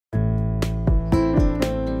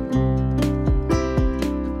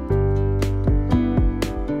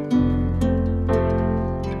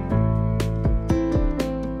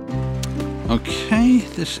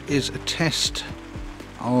This is a test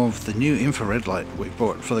of the new infrared light we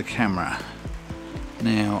bought for the camera.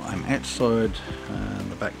 Now I'm outside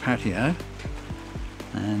the back patio,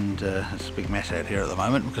 and it's a big mess out here at the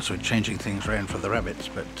moment because we're changing things around for the rabbits,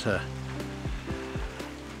 but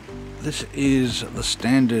this is the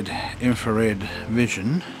standard infrared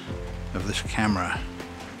vision of this camera.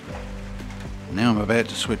 Now I'm about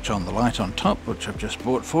to switch on the light on top, which I've just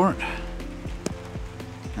bought for it,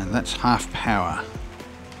 and that's half power.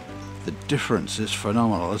 The difference is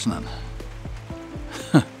phenomenal, isn't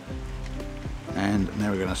it? And now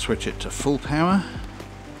we're going to switch it to full power.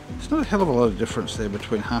 There's not a hell of a lot of difference there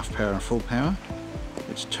between half power and full power.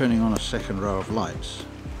 It's turning on a second row of lights.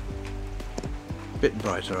 A bit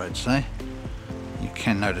brighter, I'd say. You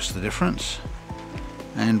can notice the difference.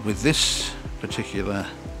 And with this particular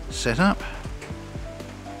setup,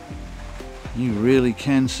 you really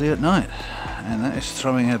can see at night. And that is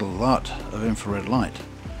throwing out a lot of infrared light.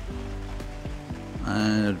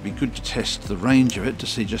 It'd be good to test the range of it to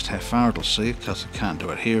see just how far it'll see, because I can't do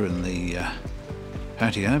it here in the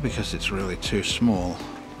patio because it's really too small.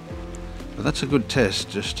 But that's a good test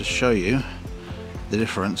just to show you the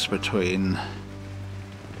difference between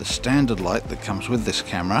the standard light that comes with this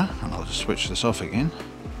camera, and I'll just switch this off again,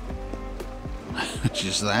 which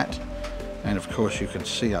is that, and of course you can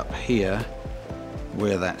see up here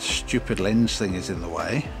where that stupid lens thing is in the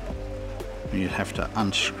way. You'd have to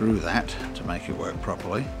unscrew that to make it work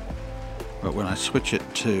properly. But when I switch it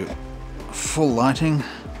to full lighting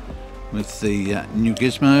with the new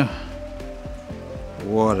gizmo,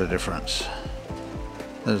 what a difference.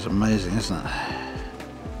 That is amazing, isn't it?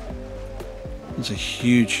 It's a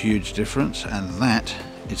huge difference, and that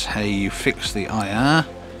is how you fix the IR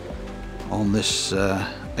on this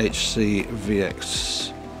HC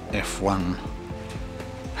VXF1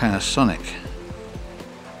 Panasonic.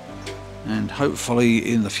 And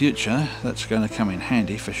hopefully in the future that's going to come in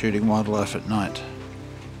handy for shooting wildlife at night.